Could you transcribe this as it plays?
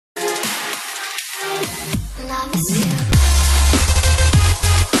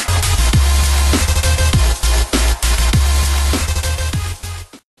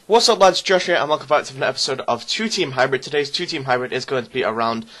What's up lads, Josh here and welcome back to an episode of 2-Team Hybrid. Today's 2-Team Hybrid is going to be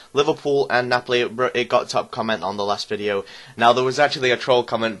around Liverpool and Napoli. It got top comment on the last video. Now there was actually a troll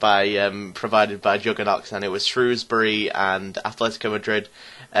comment provided by Juggernauts, and it was Shrewsbury and Atletico Madrid.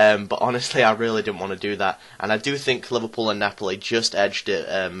 But honestly I really didn't want to do that, and I do think Liverpool and Napoli just edged it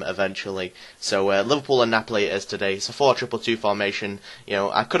eventually. So Liverpool and Napoli is today. It's a 4-2-2 formation. You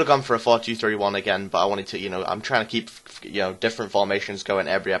know, I could have gone for a 4-2-3-1 again, but I wanted to, you know, I'm trying to keep, you know, different formations going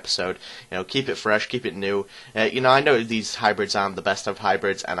every episode. You know, keep it fresh, keep it new. You know, I know these hybrids aren't the best of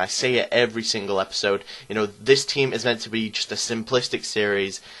hybrids, and I say it every single episode. You know, this team is meant to be just a simplistic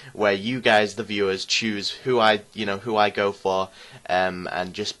series where you guys, the viewers, choose who I go for,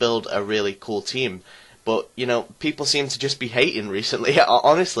 and just build a really cool team. But, you know, people seem to just be hating recently.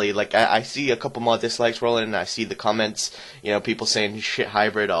 Honestly, like, I see a couple more dislikes rolling in, I see the comments, you know, people saying shit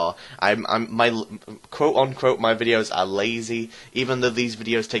hybrid, or my quote-unquote, my videos are lazy, even though these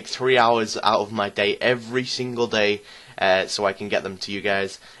videos take 3 hours out of my day every single day, so I can get them to you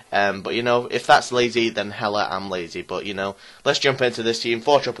guys. But, you know, if that's lazy, then hella I'm lazy. But, you know, let's jump into this team,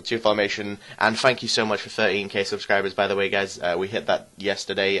 4-2-2 formation, and thank you so much for 13k subscribers, by the way, guys. We hit that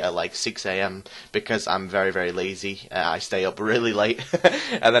yesterday at, like, 6 AM, because I'm very, very lazy. I stay up really late,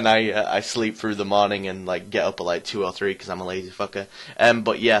 and then I sleep through the morning and, like, get up at, like, 2 or 3, because I'm a lazy fucker.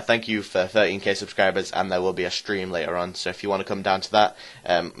 But, yeah, thank you for 13k subscribers, and there will be a stream later on, so if you want to come down to that,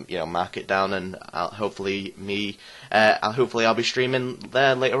 you know, mark it down, and hopefully I'll be streaming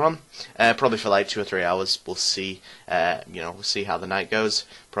there later on, probably for like 2 or 3 hours. We'll see. You know, we'll see how the night goes.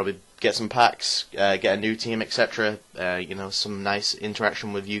 Probably get some packs, get a new team, etc. You know, some nice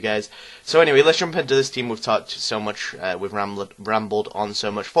interaction with you guys. So anyway, let's jump into this team. We've talked so much, we've rambled on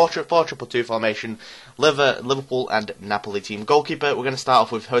so much. 4-2-2 formation, Liverpool and Napoli team. Goalkeeper, we're going to start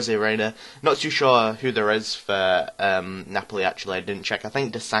off with Jose Reina. Not too sure who there is for Napoli, actually. I didn't check. I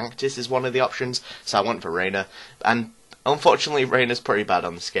think De Sanctis is one of the options, so I went for Reina. And unfortunately, Reina's pretty bad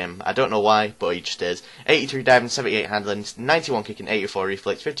on this game. I don't know why, but he just is. 83 diving, 78 handling, 91 kicking, 84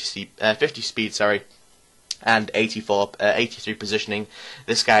 reflex, 50 speed, sorry, and 83 positioning.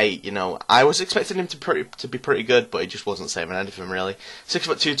 This guy, you know, I was expecting him to be pretty good, but he just wasn't saving anything really.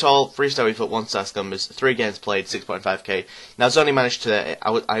 6'2" tall, 3-star weak foot, 1-star numbers, 3 games played, 6.5k. Now I was only managed to,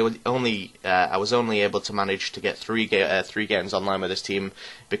 I was only able to manage to get 3 games online with this team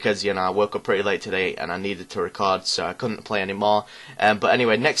because, you know, I woke up pretty late today and I needed to record, so I couldn't play anymore. But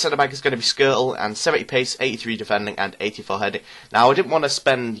anyway, next centre back is going to be Skirtle, and 70 pace, 83 defending, and 84 heading. Now I didn't want to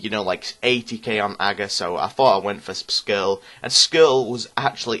spend, you know, like 80k on Aga, so I thought I went for Skirtle, and Skirtle was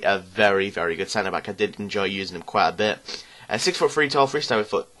actually a very, very good centre back. I did enjoy using him quite a bit. 6'3" tall, 3-star with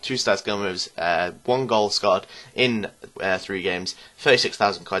foot, 2-star skill moves, 1 goal scored in 3 games,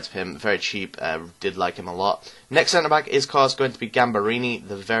 36,000 coins for him, very cheap, did like him a lot. Next centre back is, of course, going to be Gambarini,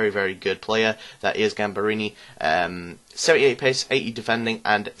 the very, very good player that is Gambarini. 78 pace, 80 defending,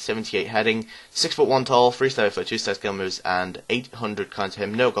 and 78 heading. 6'1" tall, 3-star with foot, 2-star skill moves, and 800 coins for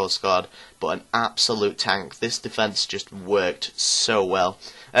him, no goals scored, but an absolute tank. This defence just worked so well.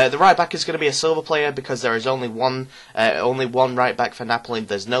 The right back is going to be a silver player because there is only one right back for Napoli.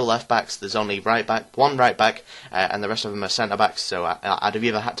 There's no left backs. There's only one right back, and the rest of them are centre backs. So I'd have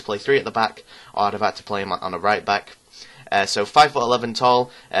either had to play 3 at the back, or I'd have had to play him on a right back. So 5'11"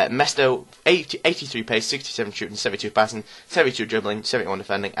 tall, Mesto, 83 pace, 67 shooting, 72 passing, 72 dribbling, 71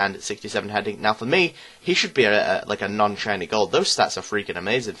 defending, and 67 heading. Now for me, he should be like a non-shiny gold. Those stats are freaking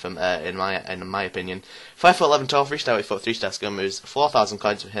amazing in my opinion. 5'11" tall, 3-star with foot, 3-star skill moves, 4,000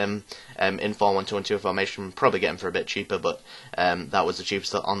 coins for him in 4-1-2-1-2 formation. Probably get him for a bit cheaper, but that was the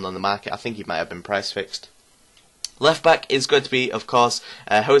cheapest on the market. I think he might have been price fixed. Left back is going to be, of course,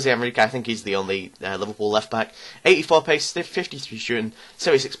 Jose Enrique. I think he's the only Liverpool left back. 84 pace, 53 shooting,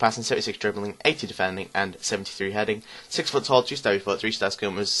 76 passing, 76 dribbling, 80 defending, and 73 heading. 6 foot tall, 2-star foot, 3-star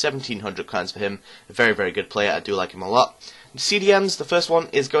skill moves, 1,700 coins for him. A very, very good player. I do like him a lot. CDMs, the first one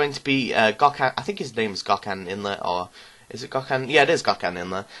is going to be Gökhan. I think his name is Gökhan Inlet, or is it Gökhan? Yeah, it is Gökhan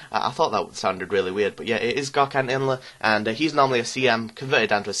Inlet. I thought that sounded really weird, but yeah, it is Gökhan Inlet, and he's normally a CM, converted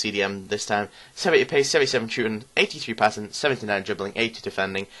down to a CDM this time. 70 pace, 77 shooting, 83 passing, 79 dribbling, 80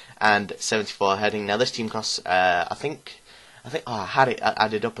 defending, and 74 heading. Now this team costs, I think I had it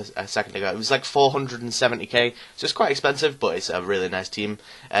added up a second ago. It was like 470k, so it's quite expensive, but it's a really nice team.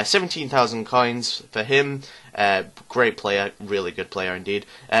 17,000 coins for him. Great player, really good player indeed.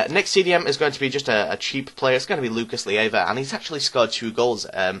 Next CDM is going to be just a cheap player. It's going to be Lucas Leiva, and he's actually scored 2 goals.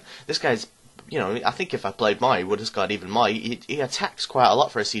 This guy's, you know, I think if I played more, he would have scored even more. He attacks quite a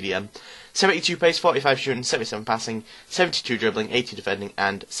lot for a CDM. 72 pace, 45 shooting, 77 passing, 72 dribbling, 80 defending,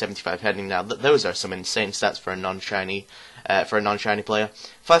 and 75 heading. Now, those are some insane stats for a non-shiny player.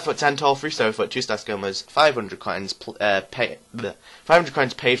 5'10" tall, 3-star foot, 2-star skill moves, 500 coins 500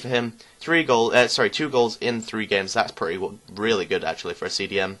 coins paid for him. 2 goals in 3 games. That's really good actually for a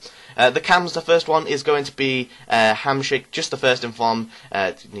CDM. The cams, the first one is going to be Hamshake, just the first in form.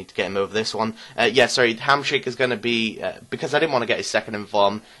 Need to get him over this one. Hamshake is going to be because I didn't want to get his second in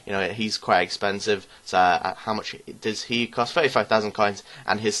form. You know, he's quite expensive. So how much does he cost? 35,000 coins,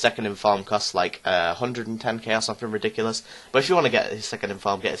 and his second in form costs like 110k or something ridiculous. But if you want to get his second in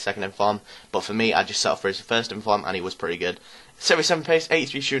form, get his second in form. But for me, I just settled for his first in form, and he was pretty good. 77 pace,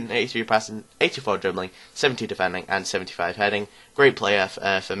 83 shooting, 83 passing, 84 dribbling, 70 defending, and 75 heading. Great player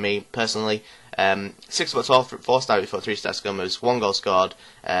for me, personally. 6 foot tall, 4-star before 3-star skill moves, 1 goal scored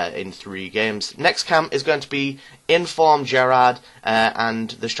in 3 games. Next cam is going to be in form Gerrard,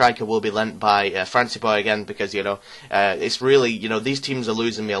 and the striker will be lent by Fancy Boy again, because it's really, these teams are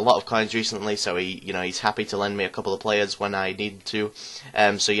losing me a lot of coins recently, so he's happy to lend me a couple of players when I need to.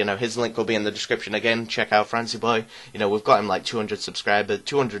 So his link will be in the description again. Check out Fancy Boy. We've got him like 200 subscribers,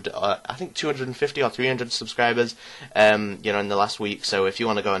 I think 250 or 300 subscribers, in the last week. So if you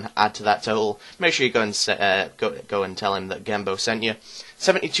want to go and add to that total, make sure you go and go and tell him that Gembo sent you.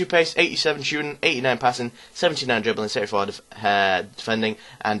 72 pace, 87 shooting, 89 passing, 79 dribbling, 74 defending,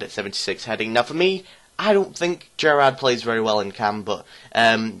 and 76 heading. Now for me, I don't think Gerrard plays very well in cam, but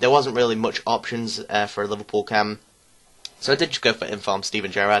there wasn't really much options for a Liverpool cam. So I did just go for inform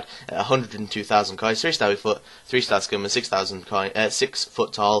Steven Gerrard at 102,000 coins, 3-star foot, 3-star skill, 6,000 coins, 6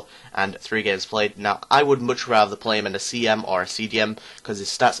 foot tall, and 3 games played. Now I would much rather play him in a CM or a CDM because his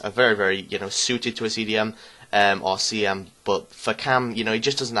stats are very, very suited to a CDM or CM. But for cam, he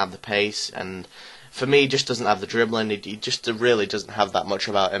just doesn't have the pace, and for me, he just doesn't have the dribbling. He just really doesn't have that much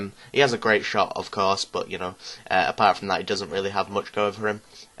about him. He has a great shot, of course, but apart from that, he doesn't really have much go over him.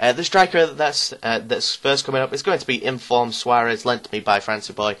 The striker that's first coming up is going to be Inform Suarez, lent to me by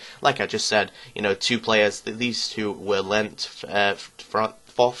Fancy Boy. Like I just said, 2 players. These 2 were lent for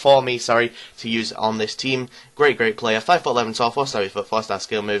me, to use on this team. Great player. 5'11" tall, 4-star foot, 4-star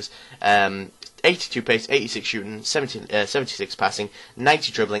skill moves. 82 pace, 86 shooting, 76 passing,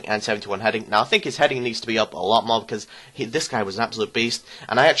 90 dribbling, and 71 heading. Now, I think his heading needs to be up a lot more because this guy was an absolute beast.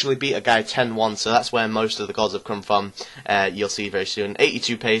 And I actually beat a guy 10-1, so that's where most of the goals have come from. You'll see very soon.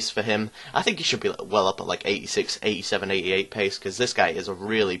 82 pace for him. I think he should be well up at like 86, 87, 88 pace because this guy is a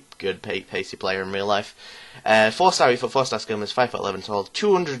really good pacey player in real life. 4-star for 4-star skill moves, 5'11" tall,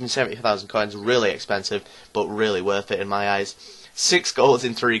 270,000 coins, really expensive, but really worth it in my eyes. 6 goals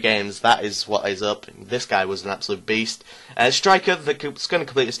in 3 games, that is what is up. This guy was an absolute beast. Striker that's going to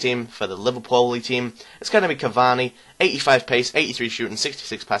complete this team for the Liverpoli team, it's going to be Cavani. 85 pace, 83 shooting,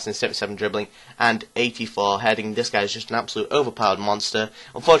 66 passing, 77 dribbling, and 84 heading. This guy is just an absolute overpowered monster.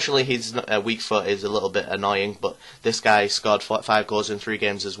 Unfortunately, his weak foot is a little bit annoying, but this guy scored 5 goals in 3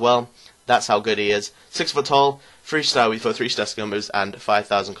 games as well. That's how good he is. 6 foot tall, 3-star with 3-star skill moves, and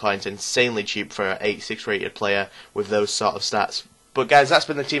 5,000 coins. Insanely cheap for an 86 rated player with those sort of stats. But guys, that's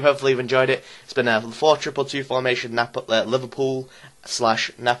been the team. Hopefully you've enjoyed it. It's been a 4-2-2 formation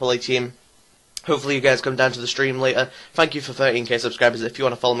Liverpool/Napoli team. Hopefully you guys come down to the stream later. Thank you for 13k subscribers. If you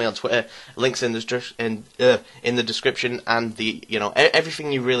want to follow me on Twitter, links in the description, and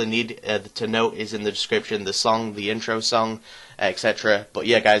everything you really need to know is in the description. The song, the intro song, etc. But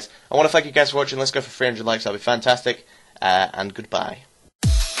yeah, guys, I want to thank you guys for watching. Let's go for 300 likes. That'll be fantastic. And goodbye.